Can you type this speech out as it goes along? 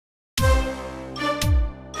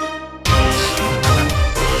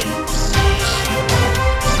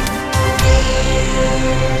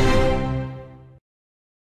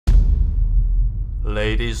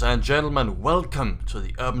Ladies and gentlemen, welcome to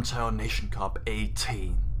the Urban Terror Nation Cup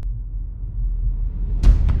 18.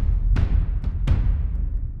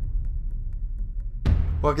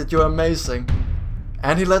 Look at you, amazing.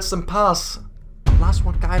 And he lets them pass. Last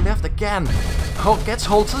one guy left again. Gets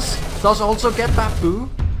Holters, does also get Babu.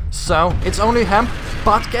 So it's only him,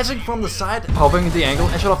 but getting from the side, popping the angle.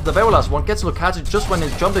 Actually, off the very last one, gets Lucati just when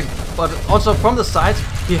he's jumping, but also from the side,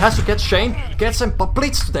 he has to get Shane, gets him, but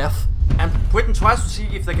bleeds to death. And Britain tries to see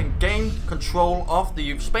if they can gain control of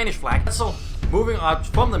the Spanish flag. So moving out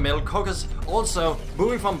from the middle, Cocos also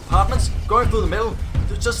moving from apartments, going through the middle,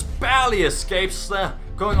 just barely escapes there,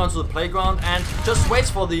 going onto the playground and just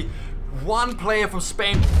waits for the one player from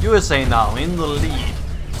Spain, USA now in the lead.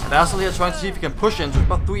 And Asel here trying to see if he can push into it,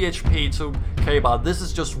 but 3 HP to K-Bar. This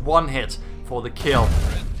is just one hit for the kill.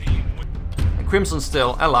 And Crimson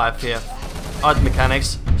still alive here. Odd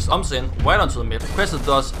Mechanics stumps in right onto the mid. Crescent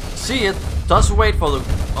does see it, does wait for the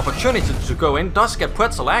opportunity to go in, does get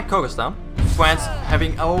Pretzel and Cocos down. France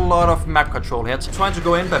having a lot of map control here, trying to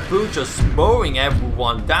go in. Babu just mowing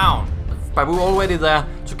everyone down. Babu already there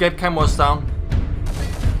to get Cameras down.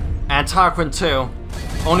 And Tarquin too.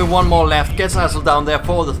 Only one more left, gets Asel down there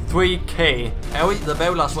for the 3k. Ari, the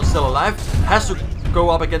very last one still alive, has to go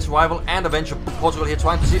up against Rival and Avenger Portugal here,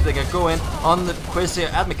 trying to see if they can go in on the quiz here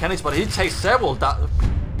at Mechanics, but he takes several down.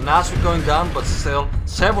 Nasri going down, but still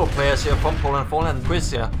several players here from Poland falling, and quiz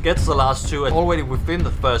here gets the last two already within the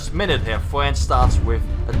first minute here. France starts with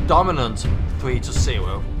a dominant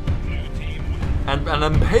 3-0. And an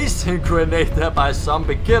amazing grenade there by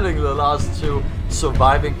Zombie, killing the last two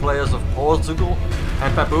surviving players of Portugal.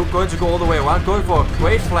 And Babu going to go all the way around, going for a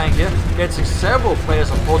great flank here, getting several players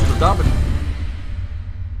of Portugal down, but